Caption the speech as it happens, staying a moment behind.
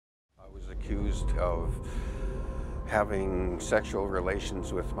accused of having sexual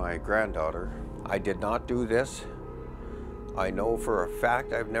relations with my granddaughter. I did not do this. I know for a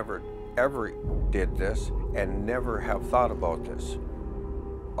fact I've never ever did this and never have thought about this.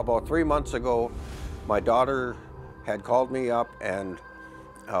 About 3 months ago, my daughter had called me up and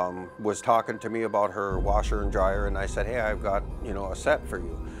was talking to me about her washer and dryer, and I said, hey, I've got, a set for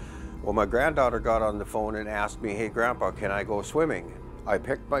you. Well, my granddaughter got on the phone and asked me, hey, Grandpa, can I go swimming? I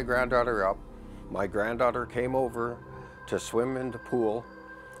picked my granddaughter up. My granddaughter came over to swim in the pool,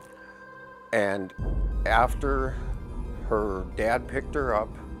 and after her dad picked her up,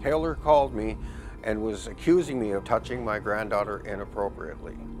 Taylor called me and was accusing me of touching my granddaughter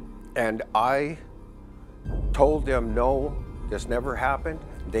inappropriately. And I told them, no, this never happened.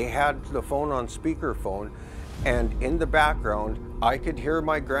 They had the phone on speakerphone, and in the background, I could hear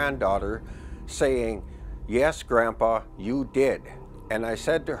my granddaughter saying, yes, Grandpa, you did. And I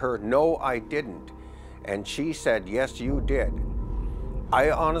said to her, no, I didn't. And she said, yes, you did.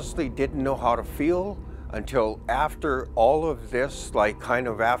 I honestly didn't know how to feel until after all of this,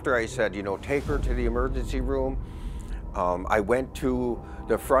 after I said, take her to the emergency room. I went to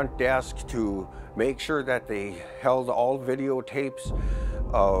the front desk to make sure that they held all videotapes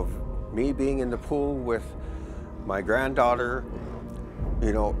of me being in the pool with my granddaughter,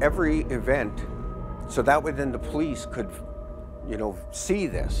 every event, so that way then the police could, see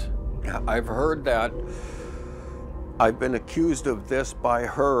this. I've heard that I've been accused of this by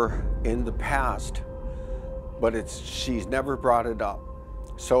her in the past, but she's never brought it up.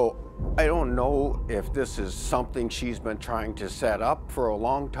 So I don't know if this is something she's been trying to set up for a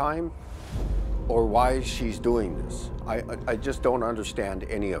long time or why she's doing this. I just don't understand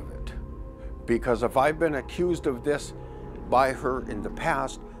any of it. Because if I've been accused of this by her in the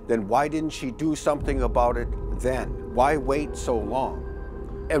past, then why didn't she do something about it then? Why wait so long?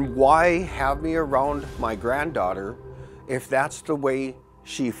 And why have me around my granddaughter if that's the way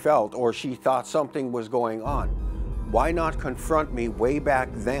she felt or she thought something was going on? Why not confront me way back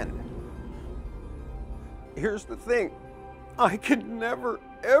then? Here's the thing, I could never,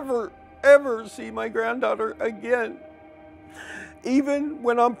 ever, ever see my granddaughter again. Even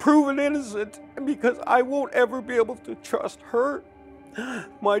when I'm proven innocent, because I won't ever be able to trust her,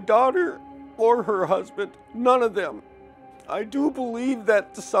 my daughter, or her husband, none of them. I do believe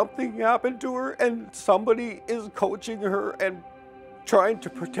that something happened to her and somebody is coaching her and trying to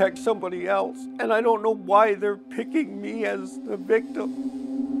protect somebody else. And I don't know why they're picking me as the victim.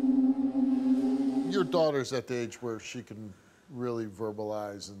 Your daughter's at the age where she can really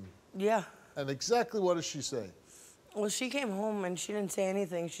verbalize and... Yeah. And exactly what does she say? Well, she came home and she didn't say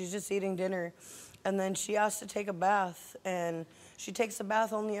anything. She's just eating dinner. And then she asked to take a bath, and she takes a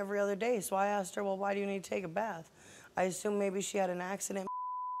bath only every other day. So I asked her, well, why do you need to take a bath? I assume maybe she had an accident.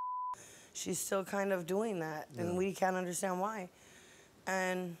 She's still kind of doing that, and we can't understand why.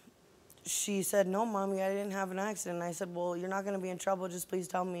 And she said, no, Mommy, I didn't have an accident. I said, well, you're not going to be in trouble. Just please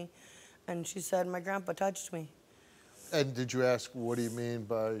tell me. And she said, my grandpa touched me. And did you ask, what do you mean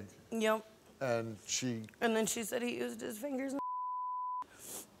by... Yep. And she... And then she said he used his fingers.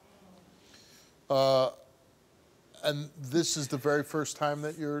 And this is the very first time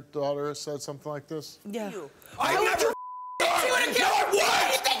that your daughter has said something like this? Yeah. I never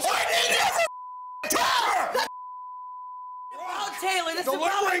Taylor, this is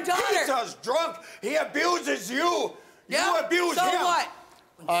delivering my daughter. pizzas, drunk. He abuses you. Yeah? You abuse so him. So what?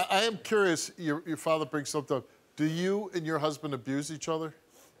 I am curious, your father brings something up. Do you and your husband abuse each other?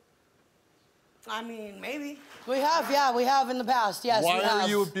 I mean, maybe. We have in the past, yes, Why we have. are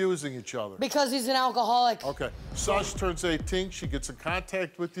you abusing each other? Because he's an alcoholic. Okay, Sasha turns 18, she gets in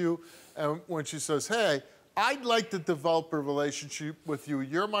contact with you, and when she says, hey, I'd like to develop a relationship with you,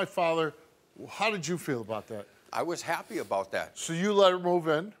 you're my father, how did you feel about that? I was happy about that. So you let her move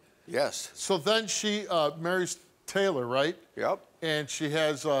in? Yes. So then she marries Taylor, right? Yep. And she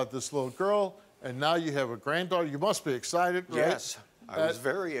has this little girl, and now you have a granddaughter. You must be excited, right? Yes. I was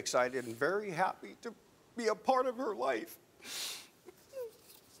very excited and very happy to be a part of her life.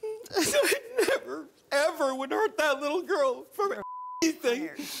 I never, ever would hurt that little girl for anything.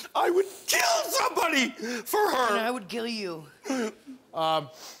 I would kill somebody for her. And I would kill you.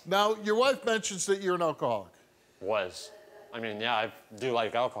 Now, your wife mentions that you're an alcoholic. Was. I mean, yeah, I do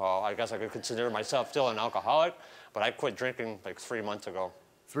like alcohol. I guess I could consider myself still an alcoholic, but I quit drinking like 3 months ago.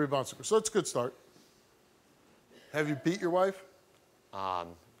 3 months ago. So that's a good start. Have you beat your wife?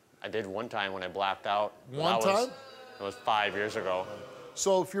 I did one time when I blacked out. One time? It was 5 years ago.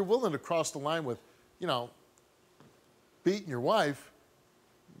 So if you're willing to cross the line with, beating your wife,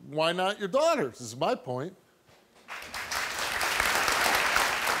 why not your daughter? This is my point.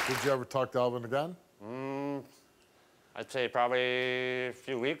 Did you ever talk to Alvin again? I'd say probably a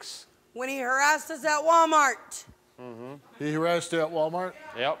few weeks. When he harassed us at Walmart. He harassed you at Walmart?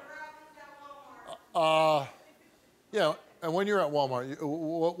 Yep. Yeah, and when you're at Walmart,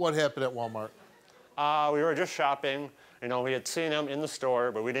 what happened at Walmart? We were just shopping. You know, we had seen him in the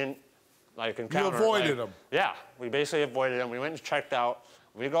store, but we didn't like encounter. You avoided him? Yeah, we basically avoided him. We went and checked out.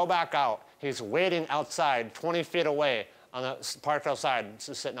 We go back out. He's waiting outside, 20 feet away, on the parked outside,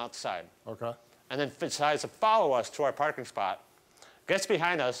 just sitting outside. Okay. And then decides to follow us to our parking spot. Gets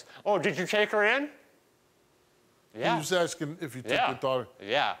behind us. Oh, did you take her in? Yeah. He was asking if you took your daughter.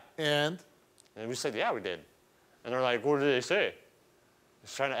 Yeah. And we said, yeah, we did. And they're like, what did they say?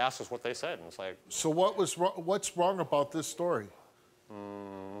 He's trying to ask us what they said. And it's like. So what's wrong about this story?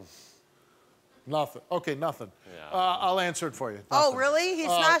 Nothing. Okay, nothing. Yeah. I'll answer it for you. Oh, Nothing. really? He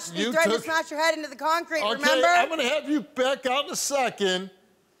threatened to smash your head into the concrete, okay, remember? I'm going to have you back out in a second,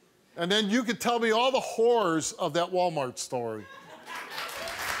 and then you can tell me all the horrors of that Walmart story.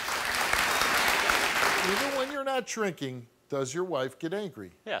 Even when you're not drinking, does your wife get angry?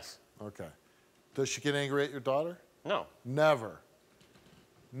 Yes. Okay. Does she get angry at your daughter? No. Never.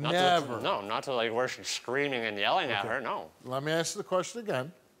 Never. Not to like where she's screaming and yelling at her, no. Let me ask the question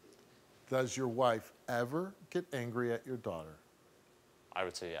again. Does your wife ever get angry at your daughter? I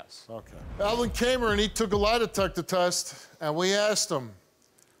would say yes. Okay. Alvin came and he took a lie detector test, and we asked him,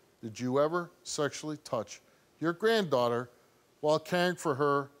 did you ever sexually touch your granddaughter while caring for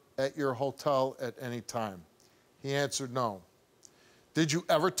her at your hotel at any time? He answered no. Did you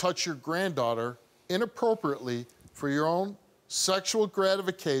ever touch your granddaughter inappropriately for your own sexual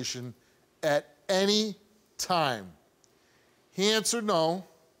gratification at any time? He answered no,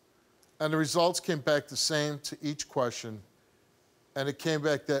 and the results came back the same to each question, and it came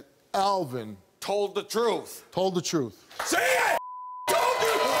back that Alvin Told the truth. told the truth. Say it! Told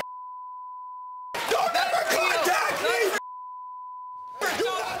you! Don't ever contact me!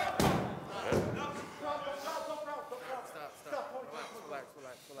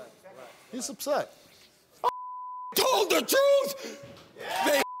 He's upset. Told the truth!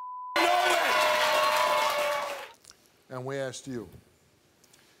 They know it! And we asked you,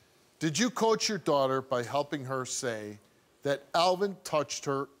 did you coach your daughter by helping her say that Alvin touched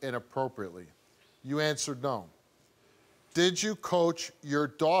her inappropriately? You answered no. Did you coach your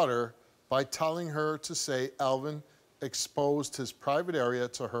daughter by telling her to say Alvin exposed his private area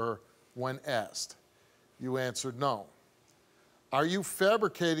to her when asked? You answered no. Are you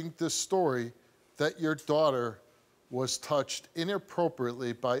fabricating this story that your daughter was touched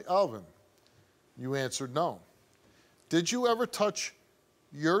inappropriately by Alvin? You answered no. Did you ever touch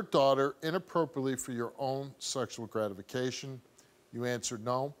your daughter inappropriately for your own sexual gratification? You answered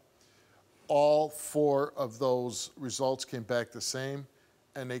no. All 4 of those results came back the same,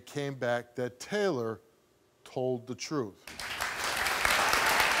 and they came back that Taylor told the truth.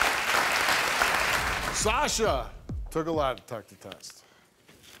 Sasha took a lie detector test,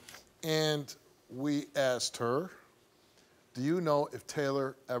 and we asked her, do you know if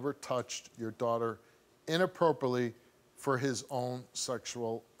Taylor ever touched your daughter inappropriately for his own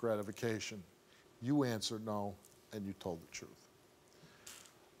sexual gratification? You answered no, and you told the truth.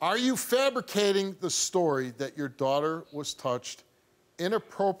 Are you fabricating the story that your daughter was touched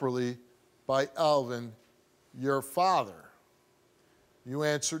inappropriately by Alvin, your father? You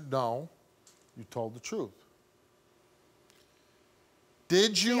answered no, you told the truth.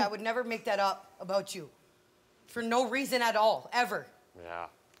 Did you? I would never make that up about you. For no reason at all, ever. Yeah.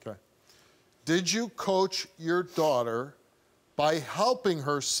 Okay. Did you coach your daughter by helping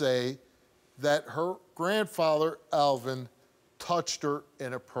her say that her grandfather, Alvin, touched her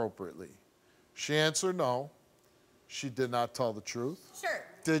inappropriately? She answered no. She did not tell the truth. Sure.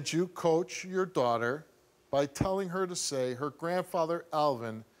 Did you coach your daughter by telling her to say her grandfather,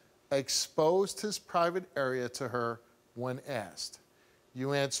 Alvin, exposed his private area to her when asked?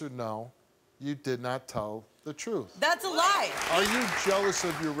 You answered no. You did not tell the truth. That's a lie. Are you jealous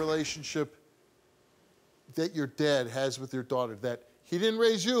of your relationship that your dad has with your daughter? That he didn't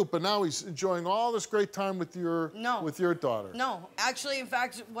raise you, but now he's enjoying all this great time with your daughter? No. Actually, in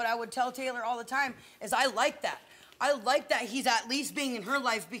fact, what I would tell Taylor all the time is I like that. I like that he's at least being in her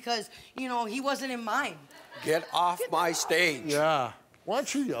life because, you know, he wasn't in mine. Get off my stage. Yeah. Why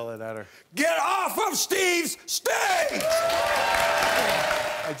don't you yell it at her? Get off of Steve's stage!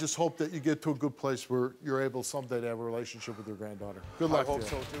 I just hope that you get to a good place where you're able someday to have a relationship with your granddaughter. Good luck to you. I hope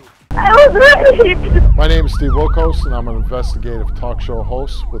so, too. I was raped. My name is Steve Wilkos, and I'm an investigative talk show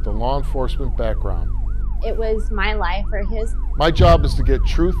host with a law enforcement background. It was my life or his. My job is to get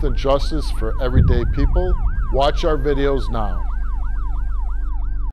truth and justice for everyday people. Watch our videos now.